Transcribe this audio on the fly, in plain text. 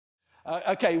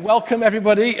Okay, welcome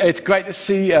everybody. It's great to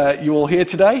see you all here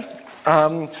today.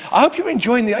 I hope you're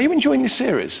enjoying Are you enjoying this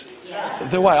series? Yeah.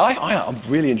 The way I'm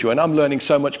really enjoying it. I'm learning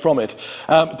so much from it.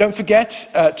 Don't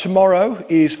forget, tomorrow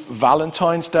is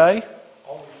Valentine's Day.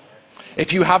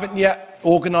 If you haven't yet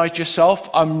organised yourself,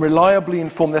 I'm reliably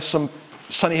informed there's some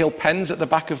Sunny Hill pens at the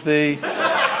back of the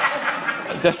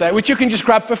desk there, which you can just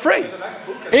grab for free.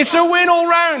 It's a win all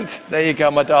round. There you go,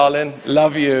 my darling.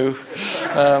 Love you.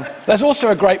 There's also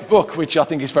a great book, which I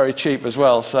think is very cheap as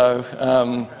well. So,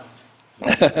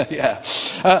 yeah.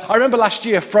 I remember last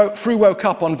year, Fru woke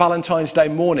up on Valentine's Day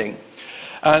morning,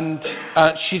 and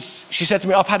she said to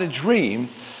me, "I've had a dream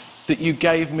that you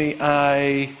gave me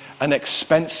an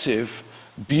expensive,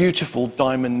 beautiful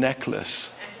diamond necklace."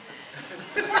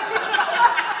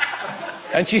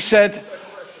 And she said,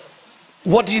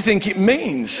 "What do you think it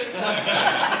means?"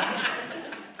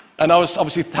 And I was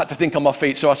obviously had to think on my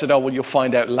feet, so I said, "Oh, well, you'll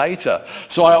find out later."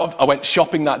 So I went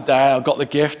shopping that day, I got the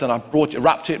gift, and I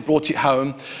wrapped it, brought it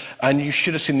home, and you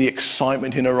should have seen the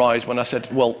excitement in her eyes when I said,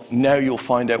 "Well, now you'll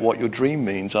find out what your dream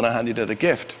means," and I handed her the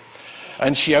gift.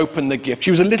 And she opened the gift.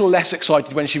 She was a little less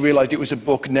excited when she realized it was a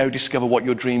book, Now Discover What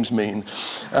Your Dreams Mean.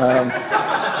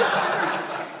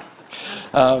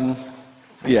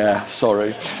 Yeah,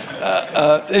 sorry.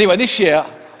 Anyway, this year,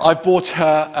 I bought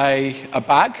her a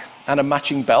bag and a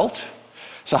matching belt.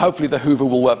 So hopefully the Hoover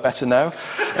will work better now.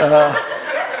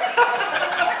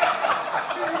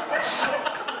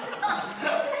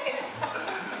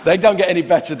 They don't get any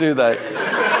better, do they?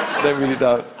 They really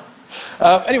don't.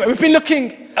 Anyway, we've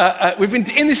been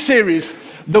in this series,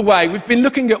 The Way, we've been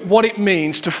looking at what it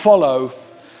means to follow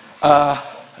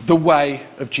the way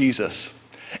of Jesus.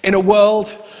 In a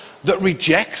world that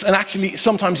rejects and actually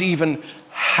sometimes even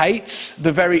hates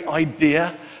the very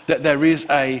idea that there is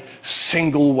a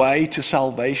single way to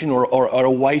salvation or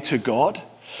a way to God.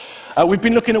 We've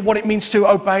been looking at what it means to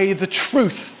obey the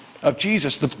truth of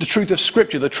Jesus, the truth of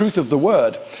Scripture, the truth of the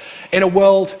Word, in a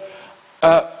world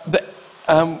that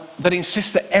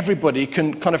insists that everybody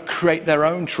can kind of create their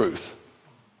own truth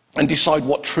and decide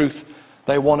what truth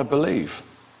they want to believe.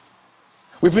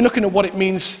 We've been looking at what it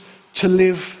means to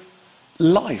live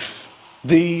life,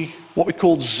 what we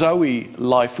call Zoe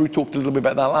life. We talked a little bit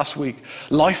about that last week.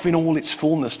 Life in all its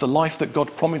fullness, the life that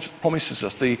God promises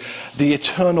us, the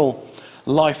eternal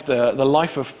life, the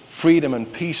life of freedom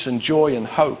and peace and joy and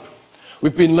hope.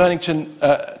 We've been learning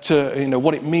to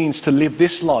what it means to live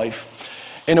this life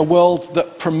in a world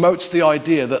that promotes the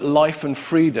idea that life and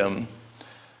freedom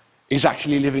is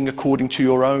actually living according to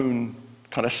your own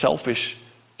kind of selfish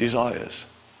desires.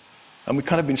 And we've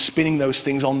kind of been spinning those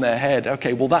things on their head.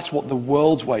 Okay, well, that's what the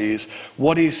world's way is.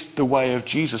 What is the way of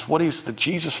Jesus? What is the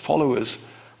Jesus followers'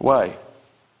 way?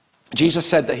 Jesus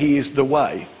said that he is the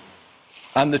way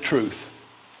and the truth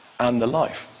and the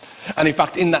life. And in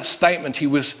fact, in that statement, he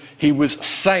was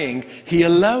saying he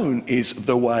alone is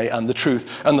the way and the truth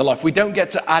and the life. We don't get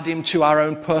to add him to our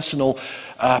own personal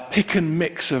pick and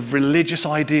mix of religious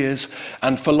ideas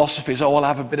and philosophies. Oh, I'll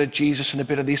have a bit of Jesus and a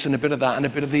bit of this and a bit of that and a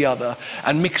bit of the other,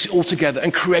 and mix it all together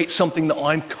and create something that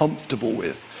I'm comfortable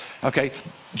with. Okay?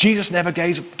 Jesus never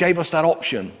gave us that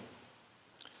option.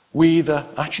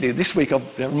 Actually, this week,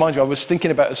 remind you, I was thinking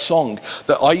about a song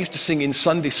that I used to sing in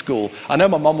Sunday school. I know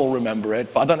my mum will remember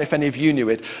it, but I don't know if any of you knew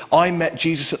it. I met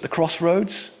Jesus at the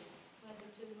crossroads.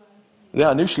 Yeah,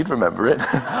 I knew she'd remember it.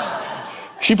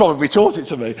 She probably taught it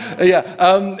to me.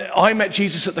 I met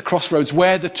Jesus at the crossroads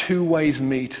where the two ways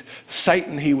meet.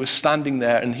 Satan, he was standing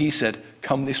there and he said,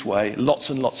 "Come this way, lots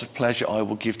and lots of pleasure I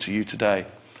will give to you today."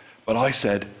 But I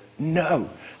said, "No,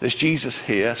 there's Jesus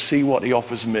here. See what he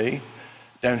offers me.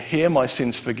 Down here, my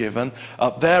sins forgiven.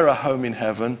 Up there, a home in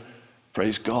heaven.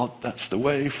 Praise God, that's the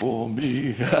way for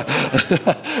me."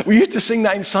 We used to sing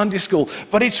that in Sunday school.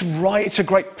 But it's right, it's a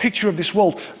great picture of this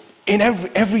world. In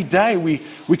every day, we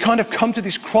kind of come to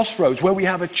this crossroads where we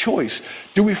have a choice.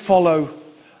 Do we follow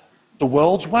the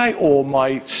world's way, or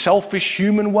my selfish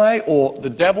human way, or the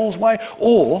devil's way?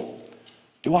 Or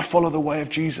do I follow the way of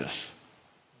Jesus?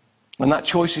 And that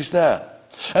choice is there.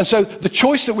 And so the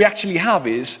choice that we actually have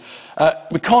is,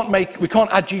 we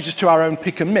can't add Jesus to our own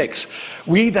pick and mix.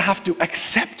 We either have to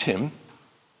accept him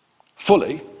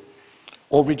fully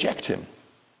or reject him.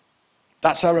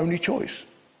 That's our only choice.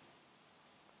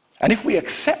 And if we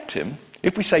accept him,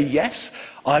 if we say, yes,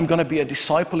 I'm going to be a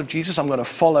disciple of Jesus, I'm going to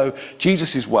follow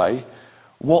Jesus' way,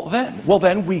 what then? Well,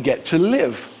 then we get to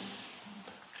live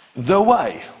the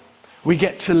way. We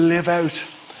get to live out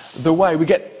the way. We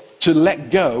get to let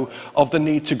go of the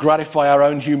need to gratify our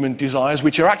own human desires,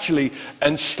 which are actually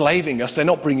enslaving us. They're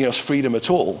not bringing us freedom at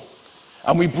all.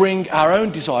 And we bring our own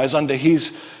desires under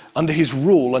his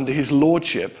rule, under his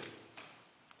lordship,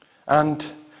 and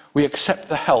we accept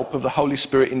the help of the Holy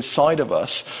Spirit inside of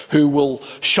us, who will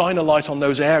shine a light on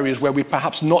those areas where we're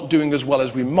perhaps not doing as well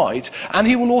as we might, and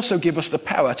he will also give us the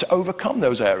power to overcome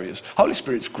those areas. Holy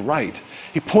Spirit's great.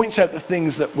 He points out the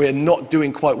things that we're not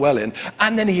doing quite well in,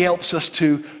 and then he helps us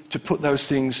to put those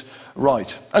things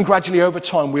right. And gradually over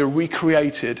time, we're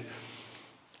recreated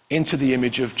into the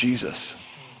image of Jesus,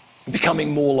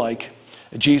 becoming more like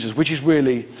Jesus, which is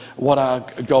really what our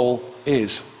goal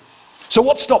is. So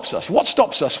what stops us? What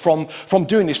stops us from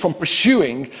doing this, from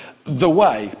pursuing the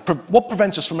way? What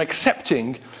prevents us from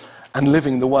accepting and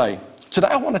living the way? Today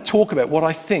I want to talk about what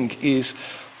I think is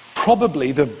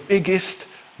probably the biggest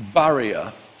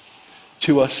barrier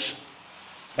to us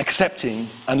accepting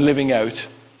and living out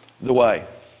the way.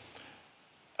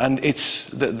 And it's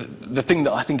the thing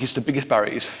that I think is the biggest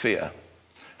barrier is fear.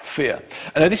 Fear.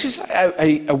 And this is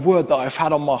a word that I've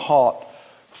had on my heart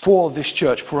for this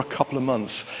church for a couple of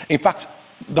months. In fact,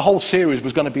 the whole series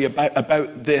was going to be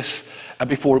about this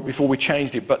before we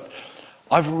changed it. But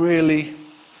I've really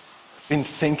been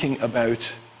thinking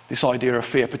about this idea of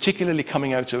fear, particularly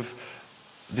coming out of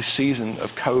this season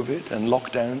of COVID and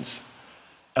lockdowns,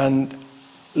 and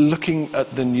looking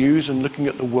at the news and looking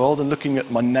at the world and looking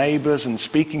at my neighbours and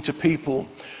speaking to people.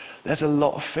 There's a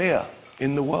lot of fear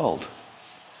in the world.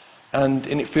 And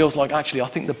it feels like, actually, I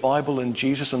think the Bible and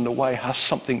Jesus and the way has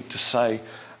something to say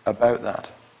about that.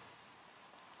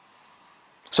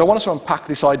 So I want us to unpack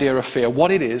this idea of fear,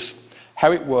 what it is,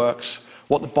 how it works,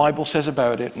 what the Bible says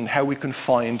about it, and how we can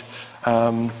find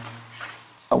a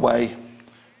way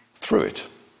through it.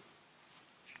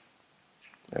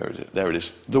 There it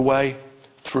is. The way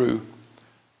through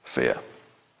fear.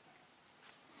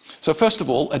 So first of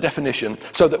all, a definition,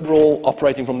 so that we're all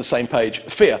operating from the same page.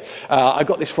 Fear. I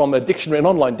got this from a dictionary, an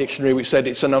online dictionary, which said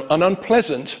it's an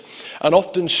unpleasant and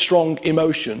often strong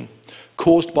emotion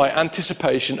caused by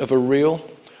anticipation of a real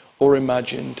or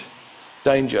imagined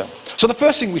danger. So the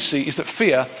first thing we see is that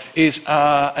fear is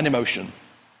an emotion.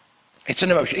 It's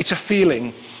an emotion. It's a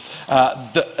feeling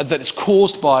that is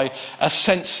caused by a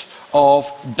sense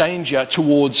of danger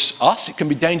towards us. It can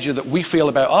be danger that we feel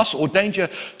about us, or danger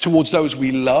towards those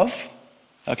we love.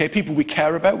 Okay, people we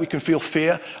care about, we can feel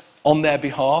fear on their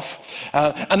behalf.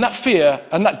 And that fear,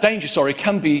 and that danger,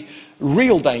 can be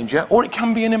real danger, or it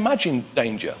can be an imagined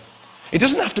danger. It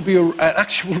doesn't have to be an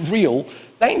actual real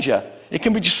danger. It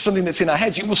can be just something that's in our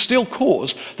heads. It will still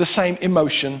cause the same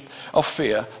emotion of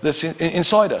fear that's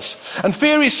inside us. And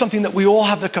fear is something that we all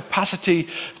have the capacity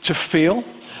to feel.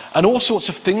 And all sorts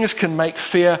of things can make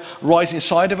fear rise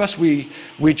inside of us. We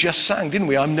just sang, didn't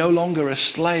we? I'm no longer a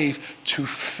slave to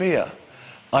fear.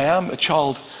 I am a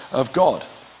child of God.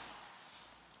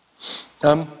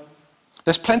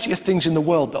 There's plenty of things in the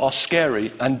world that are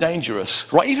scary and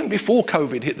dangerous. Right? Even before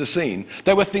COVID hit the scene,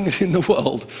 there were things in the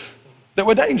world that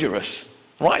were dangerous.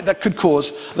 Right? That could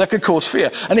cause fear.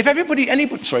 And if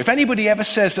anybody ever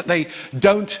says that they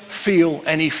don't feel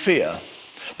any fear,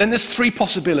 then there's three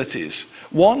possibilities.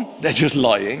 One, they're just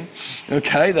lying.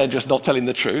 Okay, they're just not telling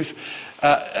the truth.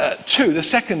 Two, the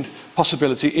second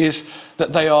possibility is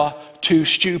that they are too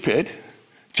stupid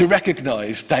to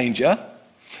recognize danger.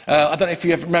 I don't know if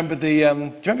you ever remember do you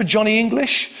remember Johnny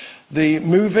English, the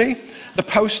movie? The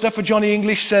poster for Johnny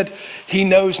English said, "He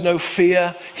knows no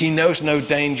fear, he knows no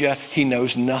danger, he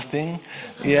knows nothing."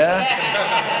 Yeah?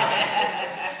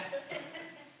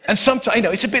 And sometimes,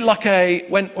 it's a bit like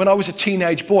when I was a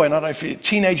teenage boy, and I don't know if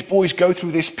teenage boys go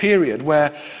through this period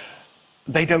where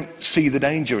they don't see the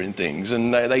danger in things,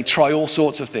 and they try all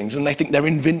sorts of things, and they think they're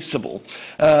invincible.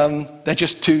 They're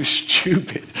just too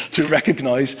stupid to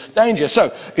recognize danger.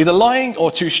 So either lying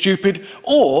or too stupid,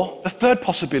 or the third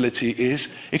possibility is,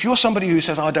 if you're somebody who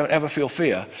says, "I don't ever feel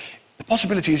fear," the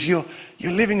possibility is you're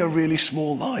living a really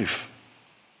small life.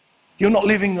 You're not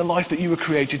living the life that you were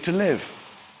created to live.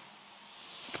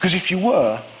 Because if you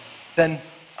were, then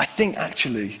I think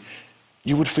actually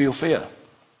you would feel fear.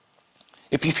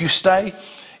 If you stay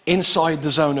inside the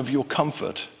zone of your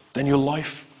comfort, then your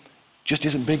life just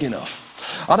isn't big enough.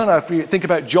 I don't know if you think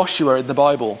about Joshua in the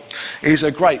Bible. He's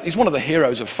one of the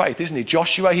heroes of faith, isn't he?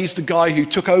 Joshua, he's the guy who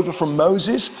took over from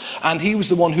Moses, and he was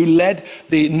the one who led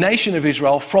the nation of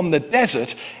Israel from the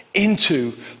desert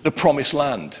into the promised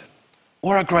land.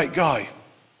 What a great guy.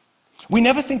 We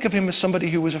never think of him as somebody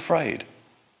who was afraid.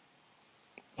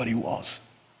 But he was.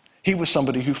 He was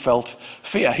somebody who felt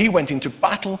fear. He went into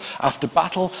battle after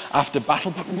battle after battle,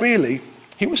 but really,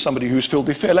 he was somebody who was filled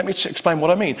with fear. Let me explain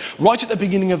what I mean. Right at the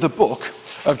beginning of the book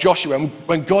of Joshua,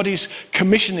 when God is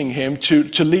commissioning him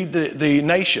to lead the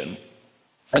nation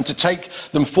and to take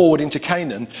them forward into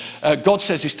Canaan, God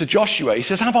says this to Joshua. He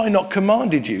says, "Have I not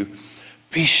commanded you?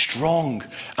 Be strong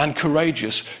and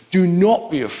courageous. Do not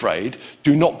be afraid.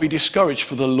 Do not be discouraged,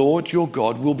 for the Lord your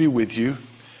God will be with you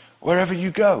wherever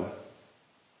you go.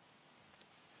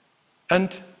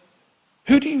 And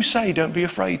who do you say don't be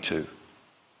afraid to?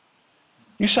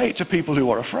 You say it to people who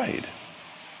are afraid.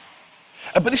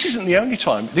 But this isn't the only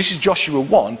time. This is Joshua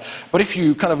 1. But if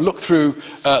you kind of look through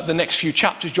the next few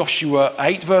chapters, Joshua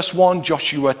 8 verse 1,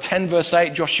 Joshua 10 verse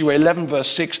 8, Joshua 11 verse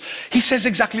 6, he says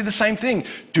exactly the same thing.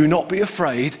 Do not be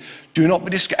afraid. Do not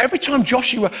be discouraged. Every time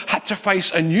Joshua had to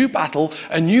face a new battle,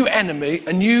 a new enemy,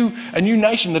 a new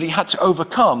nation that he had to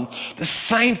overcome, the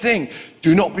same thing.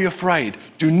 Do not be afraid.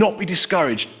 Do not be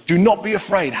discouraged. Do not be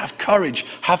afraid. Have courage.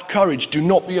 Have courage. Do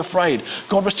not be afraid.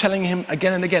 God was telling him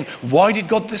again and again. Why did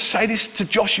God say this to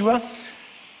Joshua?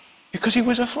 Because he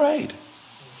was afraid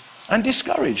and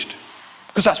discouraged.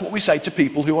 Because that's what we say to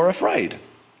people who are afraid.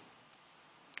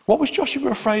 What was Joshua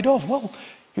afraid of? Well,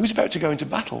 he was about to go into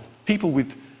battle. People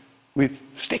with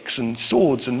sticks and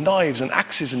swords and knives and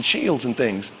axes and shields and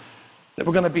things that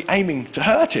were going to be aiming to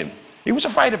hurt him. He was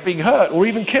afraid of being hurt or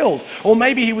even killed. Or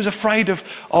maybe he was afraid of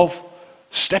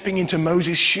stepping into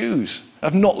Moses' shoes,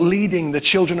 of not leading the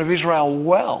children of Israel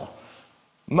well.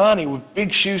 Man, it was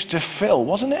big shoes to fill,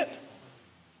 wasn't it?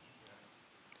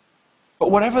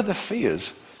 But whatever the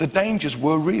fears, the dangers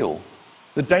were real.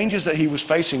 The dangers that he was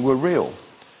facing were real.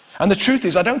 And the truth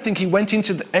is, I don't think he went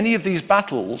into any of these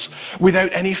battles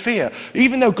without any fear.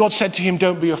 Even though God said to him,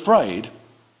 don't be afraid,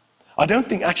 I don't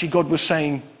think actually God was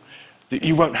saying that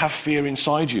you won't have fear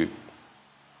inside you.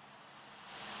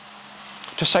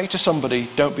 To say to somebody,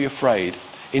 don't be afraid,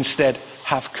 instead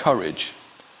have courage,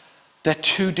 they're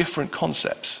two different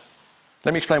concepts.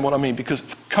 Let me explain what I mean, because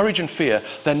courage and fear,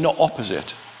 they're not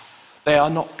opposite. They are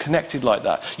not connected like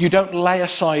that. You don't lay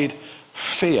aside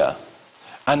fear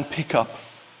and pick up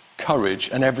courage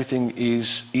and everything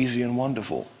is easy and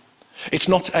wonderful. It's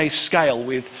not a scale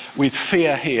with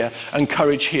fear here and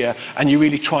courage here, and you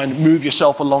really try and move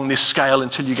yourself along this scale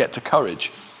until you get to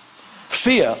courage.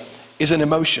 Fear is an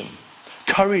emotion.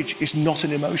 Courage is not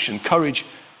an emotion. Courage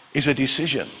is a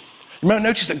decision. You might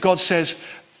notice that God says,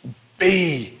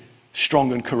 be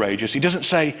strong and courageous. He doesn't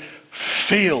say,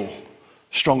 feel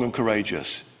strong and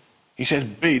courageous. He says,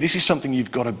 be. This is something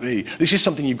you've got to be. This is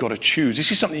something you've got to choose.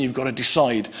 This is something you've got to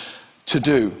decide to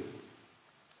do.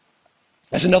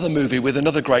 There's another movie with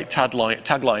another great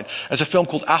tagline. There's a film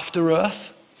called After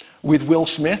Earth with Will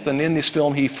Smith, and in this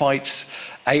film he fights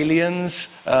aliens,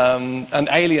 and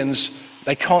aliens,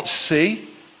 they can't see.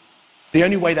 The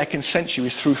only way they can sense you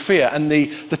is through fear. And the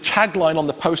tagline on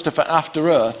the poster for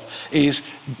After Earth is,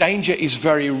 danger is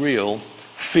very real,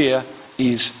 fear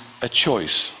is a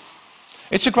choice.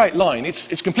 It's a great line.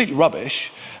 It's completely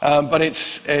rubbish, but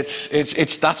that's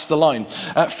the line.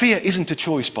 Fear isn't a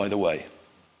choice, by the way.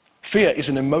 Fear is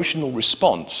an emotional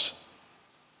response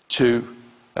to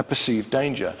a perceived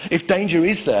danger. If danger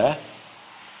is there,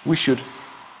 we should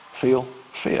feel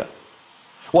fear.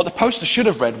 What the poster should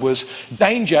have read was,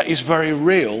 danger is very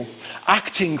real.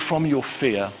 Acting from your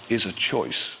fear is a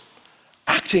choice.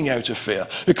 Acting out of fear.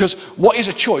 Because what is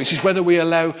a choice is whether we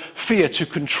allow fear to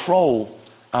control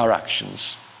our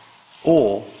actions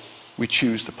or we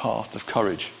choose the path of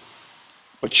courage.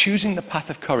 But choosing the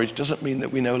path of courage doesn't mean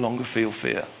that we no longer feel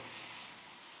fear.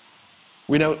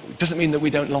 It doesn't mean that we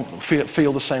don't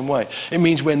feel the same way. It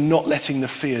means we're not letting the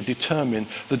fear determine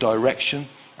the direction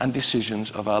and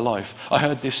decisions of our life. I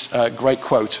heard this great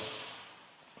quote.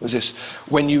 It was this: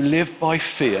 when you live by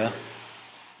fear,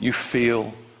 you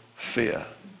feel fear.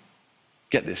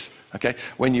 Get this, okay?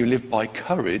 When you live by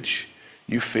courage,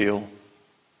 you feel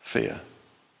fear.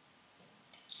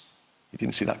 You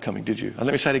didn't see that coming, did you? And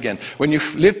let me say it again. When you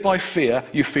live by fear,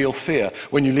 you feel fear.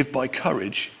 When you live by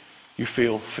courage, you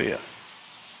feel fear.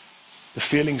 The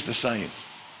feeling's the same.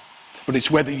 But it's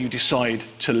whether you decide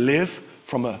to live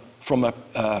from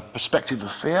a perspective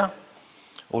of fear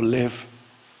or live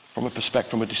from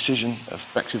a decision, a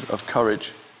perspective of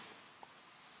courage.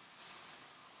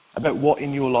 About what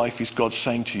in your life is God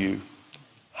saying to you?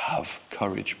 Have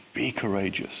courage. Be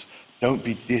courageous. Don't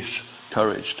be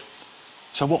discouraged.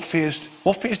 So what fears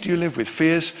do you live with?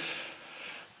 Fears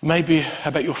maybe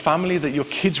about your family, that your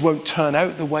kids won't turn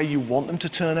out the way you want them to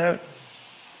turn out?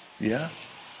 Yeah.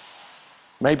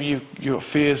 Maybe your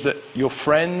fears that your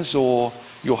friends or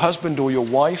your husband or your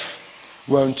wife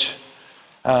won't,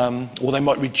 or they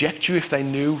might reject you if they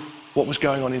knew what was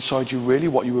going on inside you really,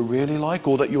 what you were really like,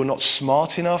 or that you're not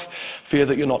smart enough, fear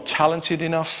that you're not talented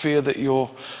enough, fear that you're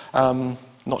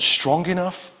not strong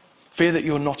enough, fear that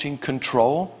you're not in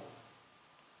control.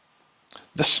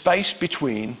 The space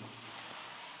between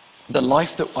the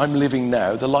life that I'm living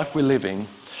now, the life we're living,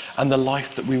 and the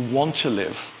life that we want to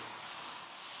live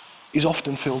is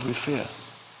often filled with fear.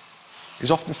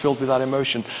 Is often filled with that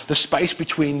emotion. The space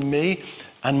between me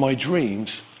and my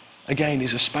dreams, again,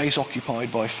 is a space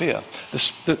occupied by fear.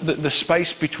 The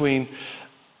space between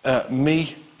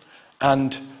me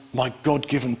and my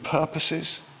God-given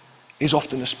purposes is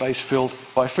often a space filled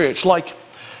by fear. It's like,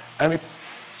 let me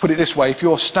put it this way, if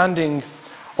you're standing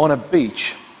on a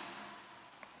beach,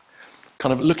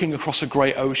 kind of looking across a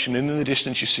great ocean, and in the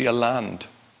distance you see a land,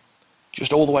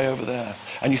 just all the way over there,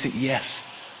 and you think, yes,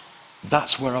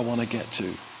 that's where I want to get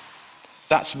to.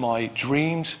 That's my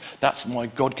dreams, that's my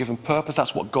God-given purpose,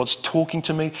 that's what God's talking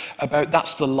to me about,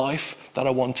 that's the life that I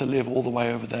want to live all the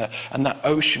way over there. And that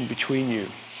ocean between you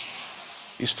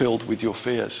is filled with your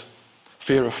fears.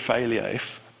 Fear of failure.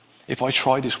 If I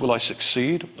try this, will I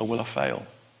succeed or will I fail?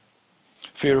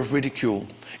 Fear of ridicule.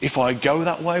 If I go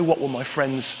that way, what will my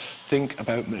friends think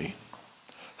about me?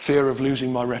 Fear of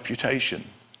losing my reputation.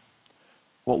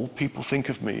 What will people think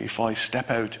of me if I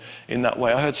step out in that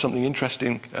way? I heard something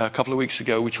interesting a couple of weeks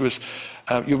ago, which was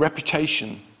your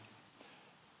reputation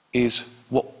is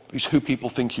who people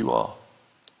think you are.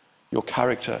 Your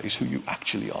character is who you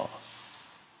actually are.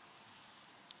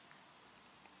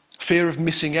 Fear of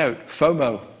missing out,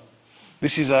 FOMO.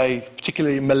 This is a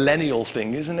particularly millennial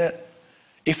thing, isn't it?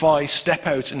 If I step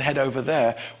out and head over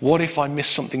there, what if I miss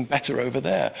something better over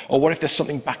there? Or what if there's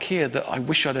something back here that I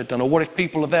wish I'd have done? Or what if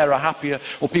people there are happier,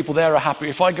 or people there are happier?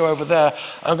 If I go over there,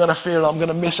 I'm going to feel I'm going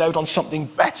to miss out on something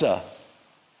better.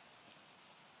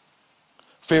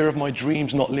 Fear of my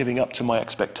dreams not living up to my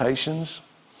expectations.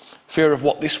 Fear of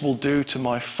what this will do to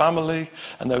my family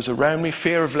and those around me.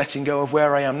 Fear of letting go of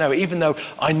where I am now. Even though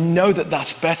I know that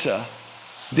that's better,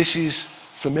 this is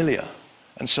familiar.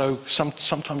 And so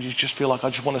sometimes you just feel like I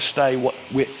just want to stay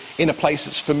in a place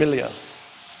that's familiar.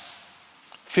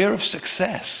 Fear of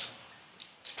success.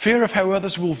 Fear of how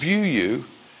others will view you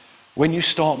when you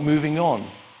start moving on.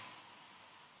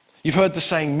 You've heard the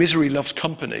saying, misery loves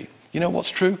company. You know what's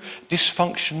true?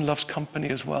 Dysfunction loves company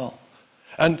as well.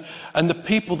 And the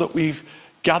people that we've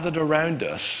gathered around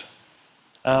us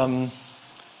can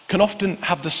often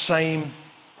have the same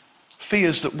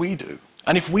fears that we do.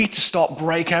 And if we to start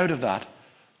break out of that,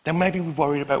 then maybe we're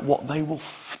worried about what they will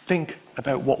think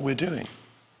about what we're doing.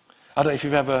 I don't know if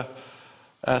you've ever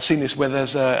seen this, where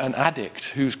there's an addict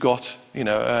who's got,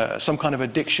 some kind of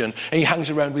addiction, and he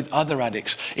hangs around with other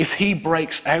addicts. If he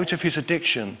breaks out of his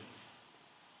addiction,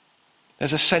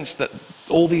 there's a sense that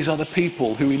all these other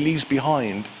people who he leaves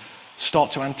behind start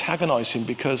to antagonize him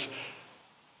because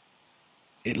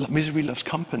misery loves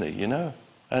company,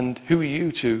 And who are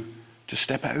you to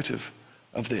step out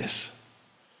of this?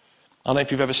 I don't know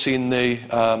if you've ever seen I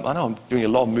know I'm doing a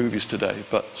lot of movies today,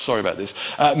 but sorry about this.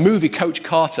 Movie Coach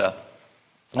Carter.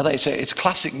 I think it's a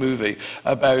classic movie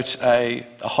about a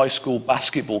high school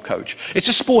basketball coach. It's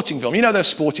a sporting film. You know those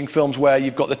sporting films where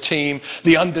you've got the team,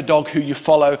 the underdog who you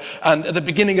follow, and at the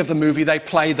beginning of the movie they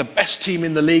play the best team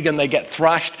in the league and they get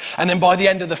thrashed, and then by the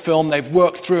end of the film they've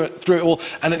worked through it all,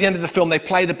 and at the end of the film they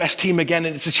play the best team again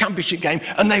and it's a championship game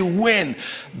and they win.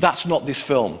 That's not this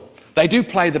film. They do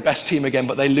play the best team again,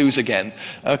 but they lose again,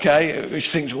 okay? Which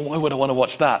thinks, well, why would I want to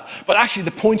watch that? But actually,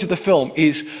 the point of the film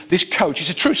is this coach. It's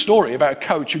a true story about a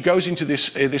coach who goes into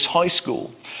this high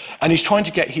school, and he's trying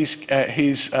to get his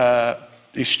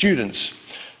students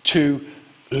to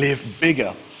live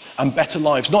bigger and better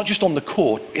lives, not just on the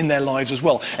court, in their lives as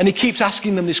well. And he keeps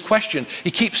asking them this question.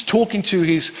 He keeps talking to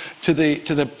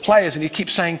the players, and he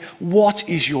keeps saying, "What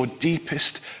is your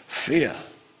deepest fear?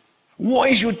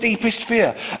 What is your deepest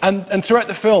fear?" And throughout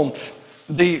the film,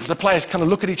 the players kind of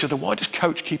look at each other. Why does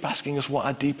coach keep asking us what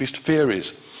our deepest fear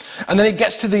is? And then it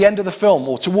gets to the end of the film,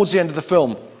 or towards the end of the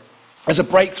film, there's a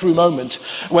breakthrough moment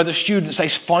where the students, they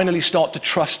finally start to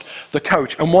trust the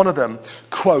coach. And one of them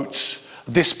quotes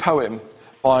this poem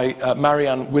by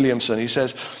Marianne Williamson. Who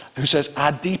says,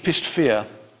 "Our deepest fear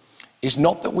is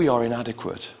not that we are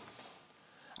inadequate.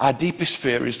 Our deepest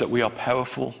fear is that we are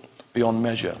powerful beyond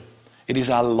measure. It is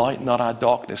our light, not our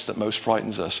darkness, that most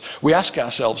frightens us. We ask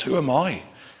ourselves, who am I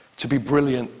to be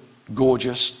brilliant,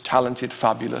 gorgeous, talented,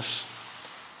 fabulous?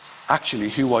 Actually,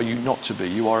 who are you not to be?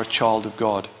 You are a child of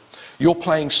God. Your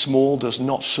playing small does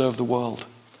not serve the world.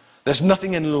 There's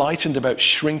nothing enlightened about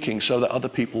shrinking so that other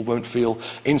people won't feel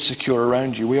insecure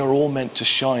around you. We are all meant to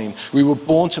shine. We were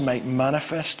born to make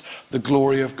manifest the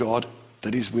glory of God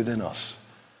that is within us.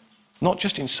 Not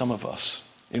just in some of us,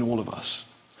 in all of us.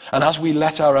 And as we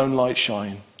let our own light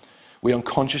shine, we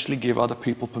unconsciously give other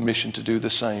people permission to do the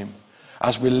same.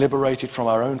 As we're liberated from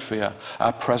our own fear,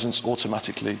 our presence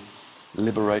automatically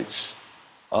liberates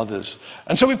others.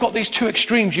 And so we've got these two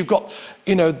extremes. You've got,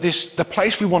 the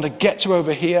place we want to get to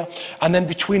over here, and then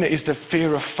between it is the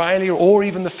fear of failure or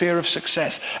even the fear of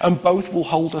success. And both will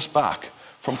hold us back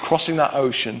from crossing that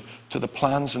ocean to the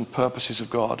plans and purposes of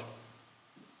God.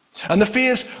 And the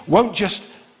fears won't just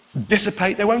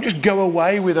dissipate. They won't just go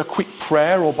away with a quick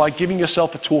prayer or by giving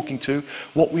yourself a talking to.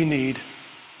 What we need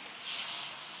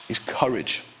is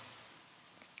courage.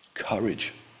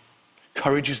 Courage.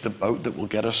 Courage is the boat that will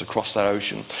get us across that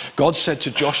ocean. God said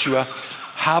to Joshua,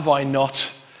 have I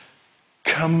not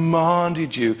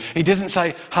commanded you? He doesn't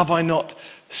say, have I not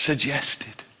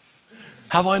suggested?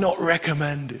 Have I not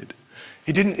recommended?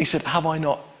 He said, have I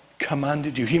not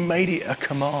commanded you? He made it a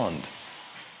command.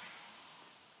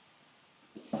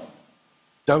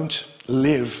 Don't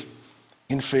live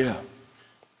in fear.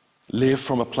 Live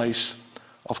from a place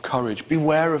of courage.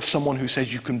 Beware of someone who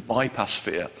says you can bypass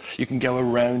fear. You can go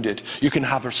around it. You can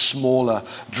have a smaller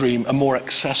dream, a more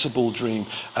accessible dream,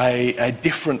 a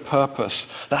different purpose.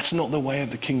 That's not the way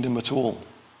of the kingdom at all.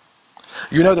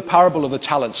 You know the parable of the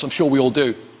talents. I'm sure we all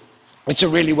do. It's a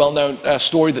really well-known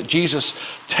story that Jesus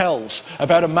tells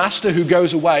about a master who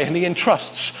goes away and he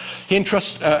entrusts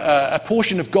a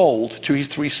portion of gold to his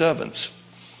 3 servants.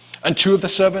 And 2 of the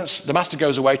servants, the master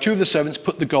goes away, 2 of the servants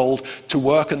put the gold to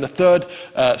work, and the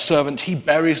 3rd servant, he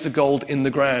buries the gold in the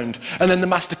ground. And then the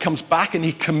master comes back and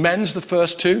he commends the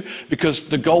first 2 because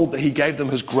the gold that he gave them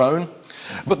has grown.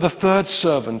 But the 3rd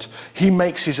servant, he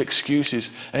makes his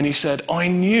excuses and he said, I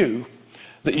knew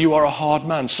that you are a hard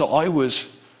man, so I was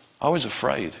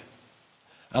afraid.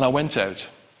 And I went out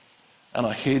and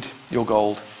I hid your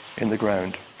gold in the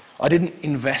ground. I didn't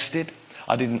invest it.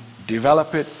 I didn't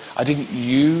develop it. I didn't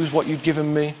use what you'd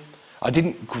given me. I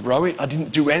didn't grow it. I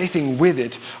didn't do anything with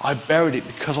it. I buried it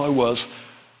because I was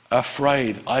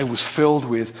afraid. I was filled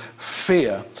with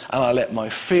fear, and I let my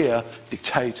fear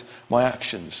dictate my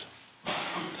actions.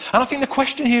 And I think the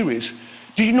question here is,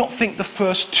 do you not think the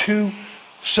first 2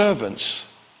 servants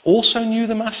also knew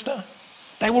the master?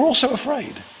 They were also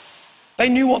afraid. They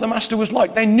knew what the master was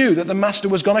like. They knew that the master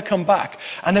was going to come back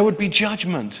and there would be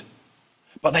judgment.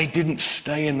 But they didn't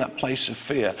stay in that place of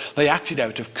fear. They acted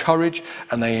out of courage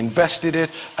and they invested it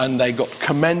and they got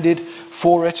commended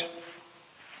for it.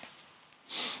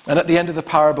 And at the end of the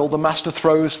parable, the master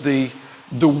throws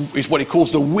is what he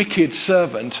calls the wicked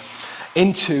servant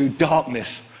into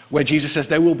darkness, where Jesus says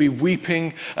there will be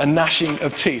weeping and gnashing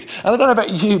of teeth. And I don't know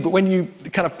about you, but when you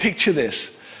kind of picture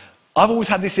this, I've always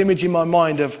had this image in my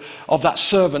mind of that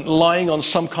servant lying on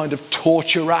some kind of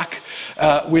torture rack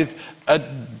with a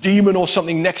demon or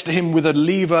something next to him with a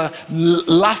lever,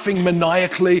 laughing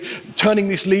maniacally, turning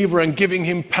this lever and giving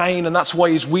him pain, and that's why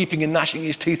he's weeping and gnashing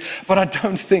his teeth. But I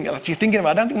don't think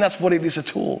that's what it is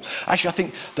at all. Actually, I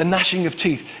think the gnashing of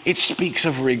teeth, it speaks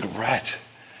of regret.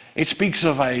 It speaks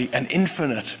of an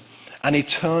infinite and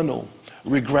eternal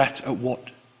regret at what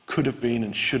could have been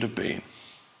and should have been.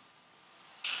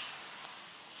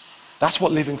 That's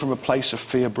what living from a place of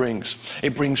fear brings.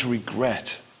 It brings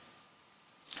regret.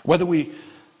 Whether we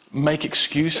make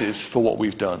excuses for what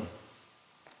we've done,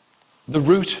 the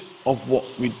root of what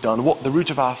we've done, the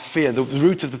root of our fear, the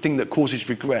root of the thing that causes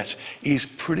regret is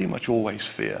pretty much always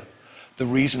fear. The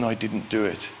reason I didn't do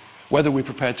it, whether we're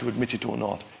prepared to admit it or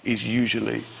not, is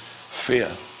usually fear.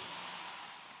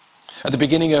 At the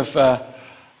beginning of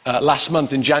last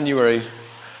month in January,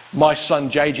 my son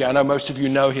JJ, I know most of you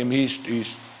know him, he's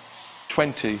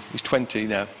 20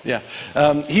 now, yeah.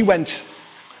 He went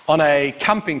on a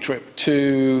camping trip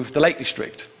to the Lake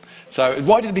District. So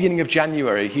right at the beginning of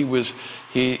January, he with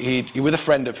a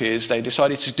friend of his, they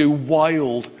decided to do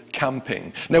wild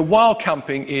camping. Now, wild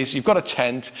camping is you've got a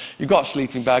tent, you've got a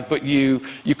sleeping bag, but you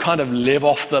kind of live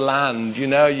off the land,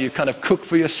 you kind of cook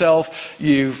for yourself,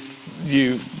 you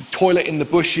toilet in the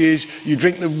bushes, you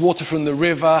drink the water from the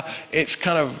river. It's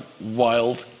kind of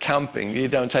wild camping. You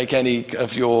don't take any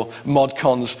of your mod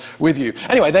cons with you.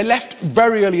 Anyway, they left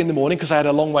very early in the morning because they had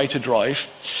a long way to drive.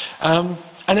 And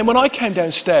then when I came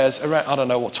downstairs, around, I don't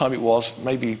know what time it was,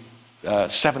 maybe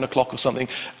 7 o'clock or something,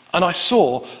 and I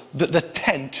saw that the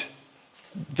tent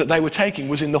that they were taking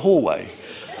was in the hallway.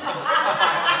 I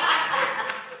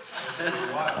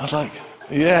was like,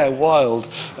 yeah, wild.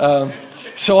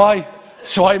 So I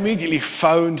immediately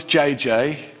phoned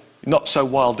JJ, not so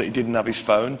wild that he didn't have his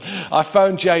phone. I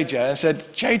phoned JJ and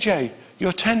said, JJ,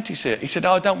 your tent is here. He said,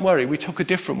 oh, don't worry, we took a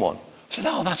different one. I said,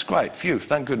 oh, that's great, phew,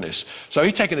 thank goodness. So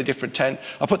he'd taken a different tent,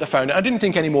 I put the phone in, I didn't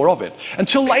think any more of it.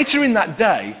 Until later in that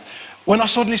day, when I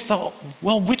suddenly thought,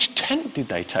 well, which tent did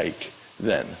they take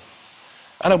then?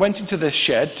 And I went into the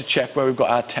shed to check where we've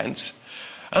got our tents,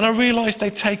 and I realised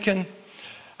they'd taken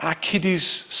our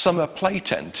kiddies' summer play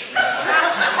tent.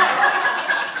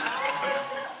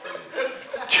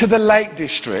 to the Lake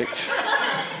District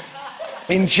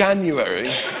in January,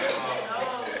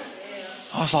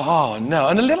 I was like, oh no.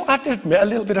 And I have to admit, a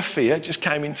little bit of fear just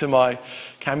came into my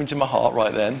heart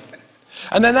right then.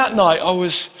 And then that night, I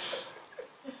was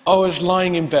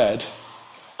lying in bed,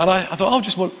 and I thought, I'll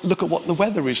just look at what the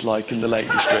weather is like in the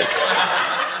Lake District.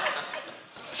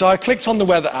 So I clicked on the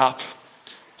weather app,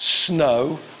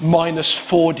 snow,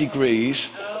 -4 degrees.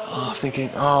 Oh,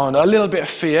 thinking, oh no, a little bit of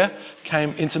fear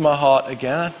came into my heart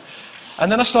again. And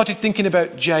then I started thinking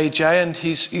about JJ, and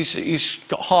he's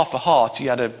got half a heart.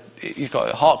 He's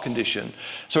got a heart condition,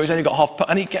 so he's only got half,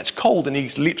 and he gets cold, and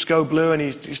his lips go blue, and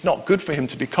it's not good for him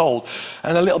to be cold.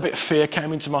 And a little bit of fear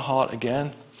came into my heart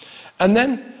again. And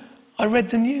then I read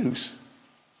the news.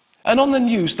 And on the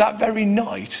news that very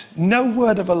night, no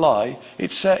word of a lie,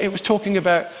 it was talking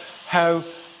about how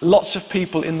lots of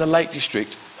people in the Lake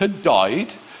District had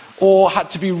died or had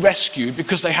to be rescued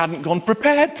because they hadn't gone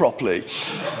prepared properly.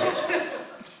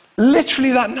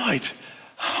 Literally that night.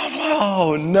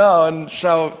 Oh no. And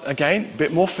so again, a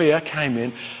bit more fear came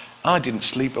in. I didn't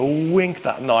sleep a wink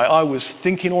that night. I was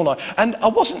thinking all night. And I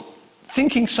wasn't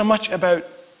thinking so much about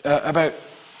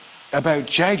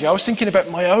JJ. I was thinking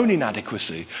about my own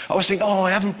inadequacy. I was thinking, oh,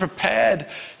 I haven't prepared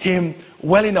him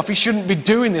well enough. He shouldn't be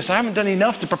doing this. I haven't done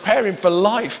enough to prepare him for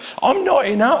life. I'm not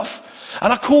enough.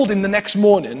 And I called him the next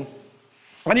morning,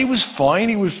 and he was fine.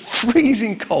 He was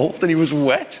freezing cold, and he was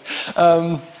wet.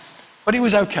 But he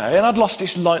was okay. And I'd lost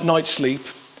this night's sleep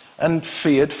and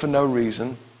feared for no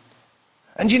reason.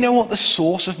 And you know what the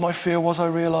source of my fear was, I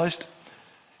realized?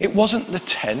 It wasn't the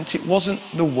tent. It wasn't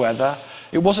the weather.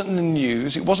 It wasn't the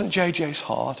news. It wasn't JJ's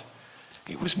heart.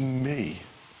 It was me.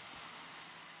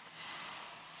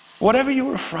 Whatever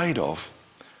you're afraid of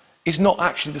is not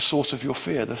actually the source of your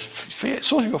fear. The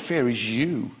source of your fear is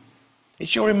you.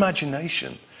 It's your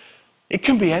imagination. It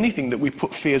can be anything that we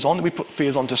put fears on. We put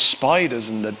fears onto spiders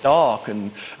and the dark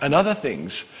and other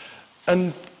things.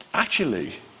 And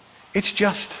actually, it's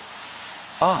just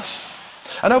us.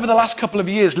 And over the last couple of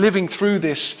years, living through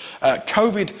this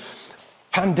COVID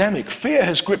pandemic, fear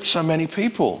has gripped so many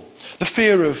people. The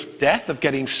fear of death, of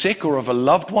getting sick, or of a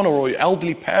loved one, or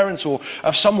elderly parents, or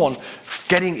of someone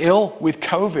getting ill with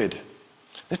COVID.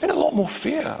 There's been a lot more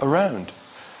fear around.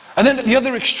 And then at the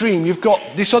other extreme, you've got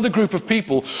this other group of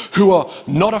people who are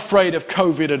not afraid of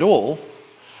COVID at all,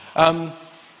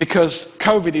 because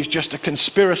COVID is just a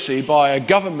conspiracy by a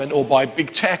government or by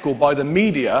big tech or by the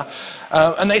media,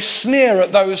 and they sneer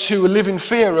at those who live in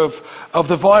fear of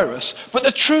the virus. But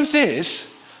the truth is,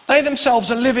 they themselves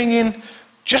are living in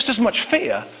just as much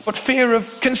fear, but fear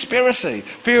of conspiracy,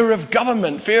 fear of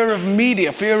government, fear of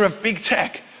media, fear of big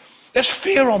tech. There's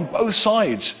fear on both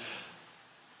sides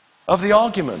of the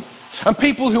argument. And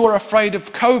people who are afraid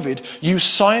of COVID use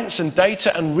science and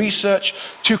data and research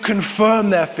to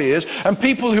confirm their fears. And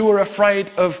people who are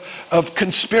afraid of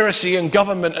conspiracy and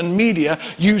government and media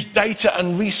use data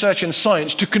and research and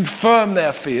science to confirm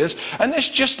their fears. And there's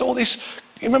just all this,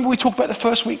 remember we talked about the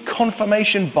first week,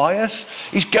 confirmation bias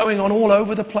is going on all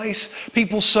over the place.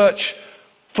 People search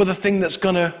for the thing that's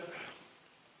going to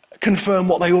confirm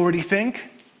what they already think.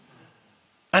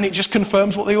 And it just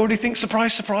confirms what they already think,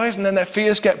 surprise, surprise, and then their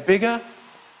fears get bigger.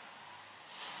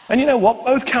 And you know what?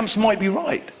 Both camps might be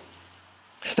right.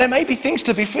 There may be things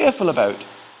to be fearful about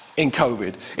in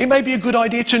COVID. It may be a good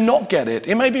idea to not get it.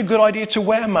 It may be a good idea to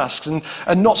wear masks and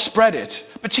not spread it,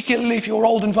 particularly if you're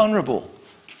old and vulnerable.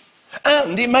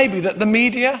 And it may be that the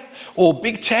media or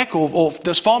big tech or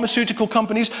those pharmaceutical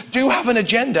companies do have an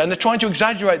agenda and they're trying to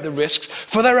exaggerate the risks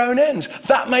for their own ends.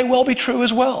 That may well be true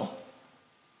as well.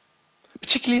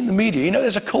 Particularly in the media. You know,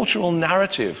 there's a cultural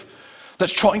narrative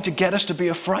that's trying to get us to be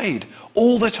afraid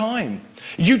all the time.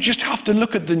 You just have to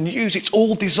look at the news. It's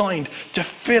all designed to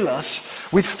fill us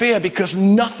with fear because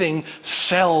nothing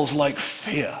sells like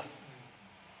fear.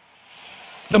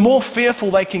 The more fearful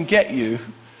they can get you,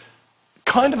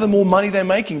 kind of the more money they're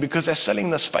making because they're selling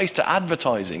the space to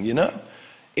advertising, you know?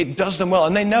 It does them well.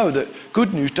 And they know that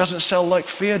good news doesn't sell like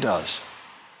fear does.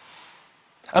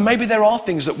 And maybe there are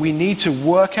things that we need to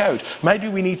work out. Maybe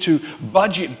we need to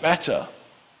budget better.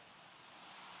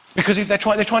 Because if they're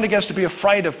trying to get us to be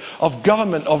afraid of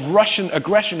government, of Russian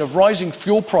aggression, of rising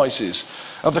fuel prices,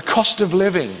 of the cost of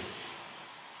living.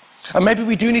 And maybe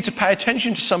we do need to pay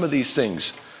attention to some of these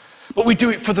things. But we do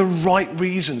it for the right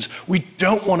reasons. We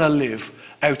don't want to live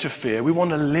out of fear. We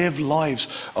want to live lives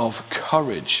of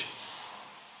courage.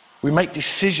 We make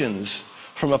decisions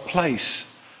from a place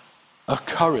of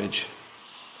courage.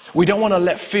 We don't want to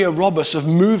let fear rob us of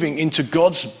moving into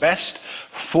God's best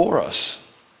for us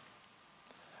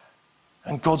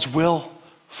and God's will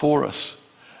for us.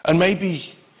 And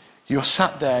maybe you're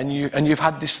sat there and you've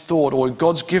had this thought, or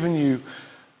God's given you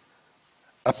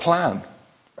a plan,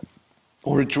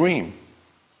 or a dream,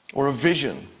 or a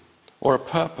vision, or a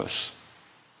purpose.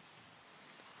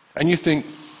 And you think,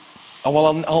 oh,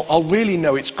 well, I'll really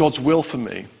know it's God's will for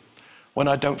me when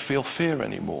I don't feel fear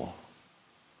anymore.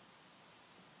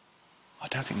 I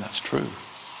don't think that's true.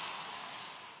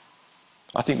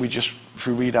 I think if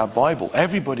we read our Bible,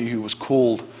 everybody who was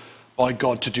called by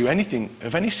God to do anything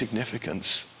of any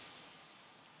significance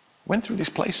went through this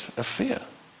place of fear.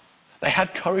 They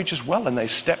had courage as well, and they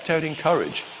stepped out in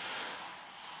courage.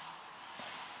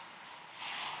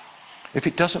 If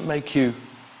it doesn't make you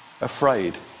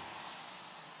afraid,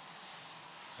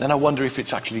 then I wonder if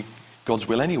it's actually God's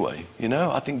will anyway.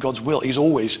 I think God's will, he's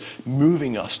always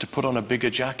moving us to put on a bigger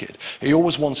jacket. He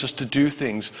always wants us to do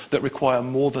things that require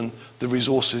more than the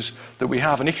resources that we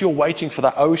have. And if you're waiting for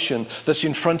that ocean that's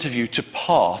in front of you to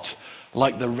part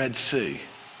like the Red Sea,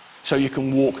 so you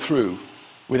can walk through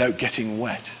without getting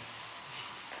wet,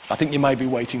 I think you may be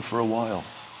waiting for a while.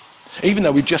 Even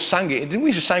though we just sang it, didn't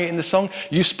we just sang it in the song?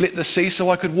 You split the sea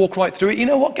so I could walk right through it. You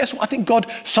know what? Guess what? I think God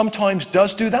sometimes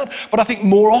does do that. But I think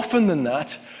more often than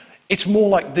that, it's more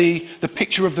like the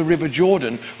picture of the River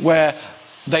Jordan, where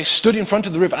they stood in front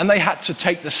of the river and they had to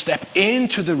take the step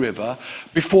into the river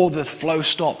before the flow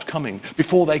stopped coming,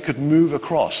 before they could move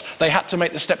across. They had to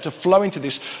make the step to flow into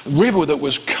this river that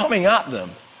was coming at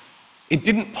them. It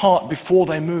didn't part before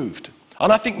they moved.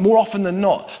 And I think more often than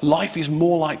not, life is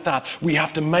more like that. We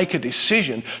have to make a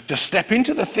decision to step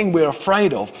into the thing we're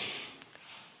afraid of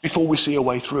before we see a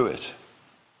way through it.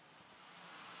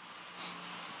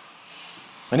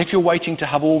 And if you're waiting to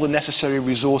have all the necessary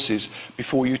resources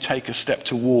before you take a step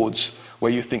towards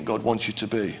where you think God wants you to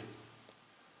be,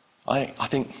 I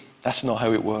think that's not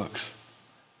how it works.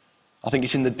 I think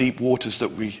it's in the deep waters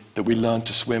that we learn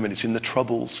to swim, and it's in the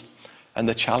troubles and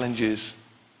the challenges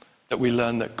that we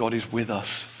learn that God is with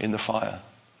us in the fire.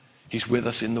 He's with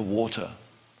us in the water.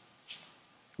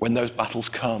 When those battles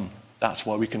come, that's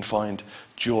why we can find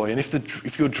joy. And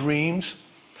if your dreams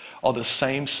are the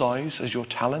same size as your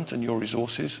talent and your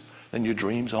resources, then your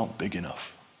dreams aren't big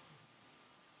enough.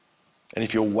 And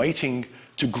if you're waiting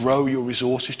to grow your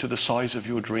resources to the size of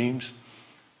your dreams,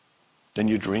 then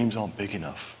your dreams aren't big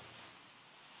enough.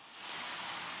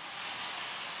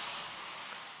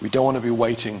 We don't want to be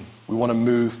waiting. We want to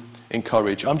move in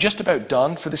courage. I'm just about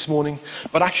done for this morning,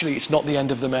 but actually it's not the end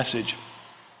of the message.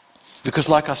 Because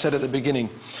like I said at the beginning,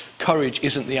 courage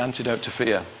isn't the antidote to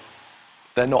fear.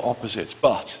 They're not opposites,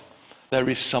 but there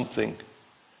is something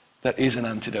that is an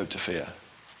antidote to fear.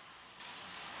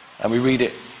 And we read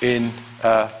it in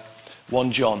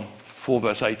 1 John 4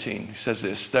 verse 18. He says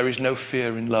this: there is no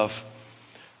fear in love,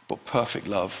 but perfect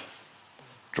love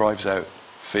drives out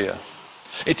fear.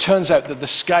 It turns out that the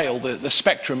scale, the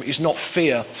spectrum, is not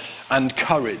fear and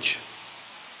courage,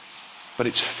 but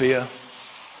it's fear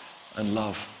and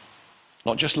love.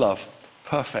 Not just love,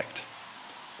 perfect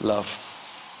love.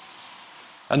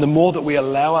 And the more that we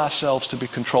allow ourselves to be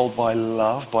controlled by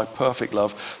love, by perfect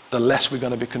love, the less we're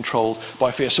going to be controlled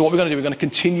by fear. So what we're going to do, we're going to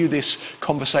continue this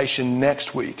conversation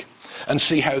next week and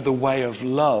see how the way of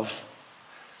love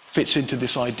fits into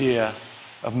this idea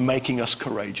of making us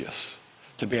courageous,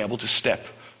 to be able to step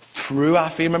through our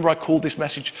fear. Remember, I called this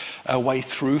message a way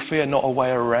through fear, not a way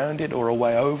around it or a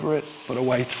way over it, but a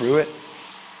way through it.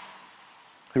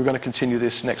 We're going to continue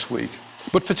this next week.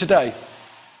 But for today,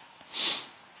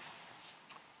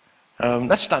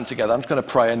 let's stand together. I'm just going to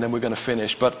pray and then we're going to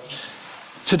finish. But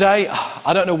today,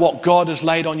 I don't know what God has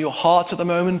laid on your heart at the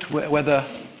moment, whether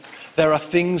there are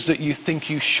things that you think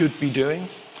you should be doing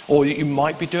or that you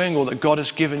might be doing, or that God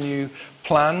has given you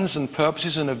plans and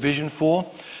purposes and a vision for.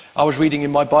 I was reading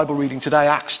in my Bible reading today,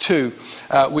 Acts 2,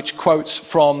 which quotes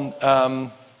from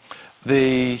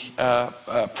the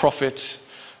prophet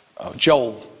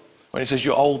Joel, when he says,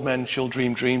 your old men shall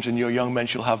dream dreams and your young men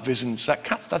shall have visions.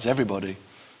 That's everybody.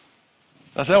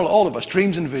 That's all of us,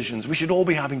 dreams and visions. We should all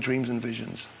be having dreams and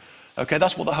visions. Okay,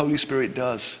 that's what the Holy Spirit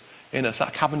does in us.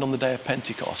 That happened on the day of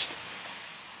Pentecost.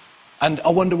 And I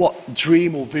wonder what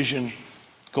dream or vision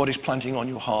God is planting on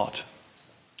your heart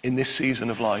in this season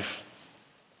of life.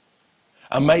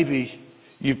 And maybe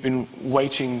you've been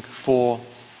waiting for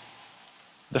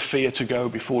the fear to go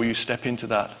before you step into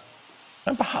that.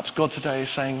 And perhaps God today is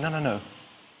saying, no.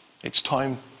 It's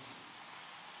time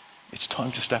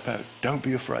to step out. Don't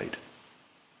be afraid.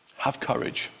 Have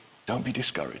courage. Don't be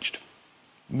discouraged.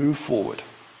 Move forward.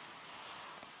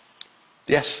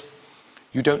 Yes,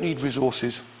 you don't need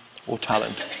resources or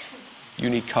talent. You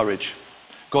need courage.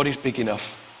 God is big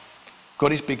enough.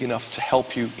 God is big enough to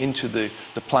help you into the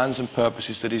plans and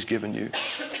purposes that he's given you.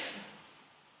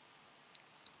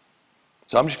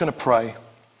 So I'm just going to pray.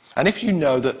 And if you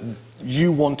know that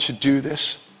you want to do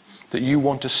this, that you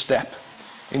want to step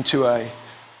into a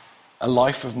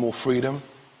life of more freedom,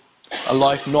 a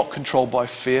life not controlled by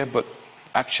fear, but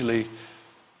actually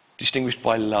distinguished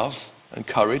by love and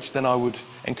courage, then I would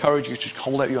encourage you to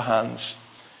hold out your hands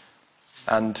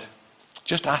and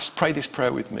just pray this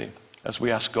prayer with me as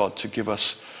we ask God to give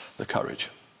us the courage.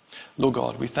 Lord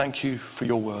God, we thank you for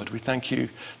your word. We thank you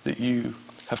that you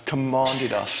have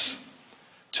commanded us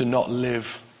to not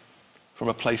live from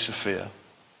a place of fear,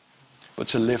 but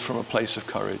to live from a place of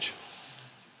courage.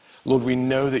 Lord, we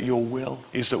know that your will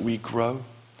is that we grow,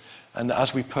 and that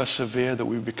as we persevere, that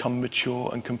we become mature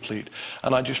and complete.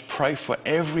 And I just pray for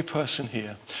every person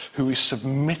here who is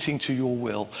submitting to your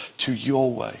will, to your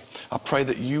way. I pray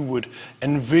that you would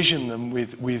envision them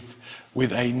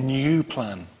with a new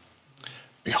plan.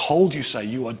 Behold, you say,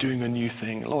 you are doing a new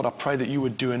thing. Lord, I pray that you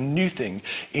would do a new thing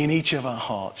in each of our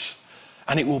hearts.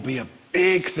 And it will be a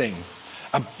big thing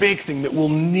that will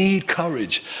need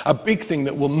courage, a big thing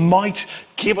that might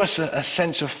give us a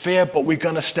sense of fear, but we're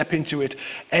going to step into it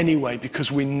anyway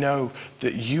because we know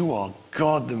that you are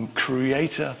God, the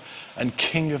creator and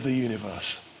king of the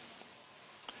universe.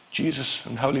 Jesus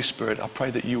and Holy Spirit, I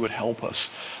pray that you would help us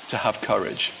to have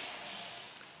courage,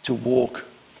 to walk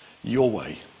your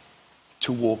way,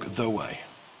 to walk the way,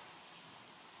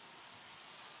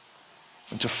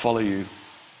 and to follow you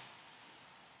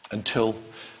until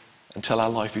our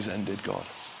life is ended, God,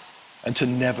 and to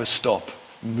never stop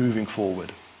moving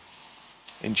forward.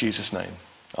 In Jesus' name,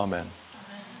 amen.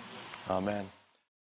 Amen. Amen.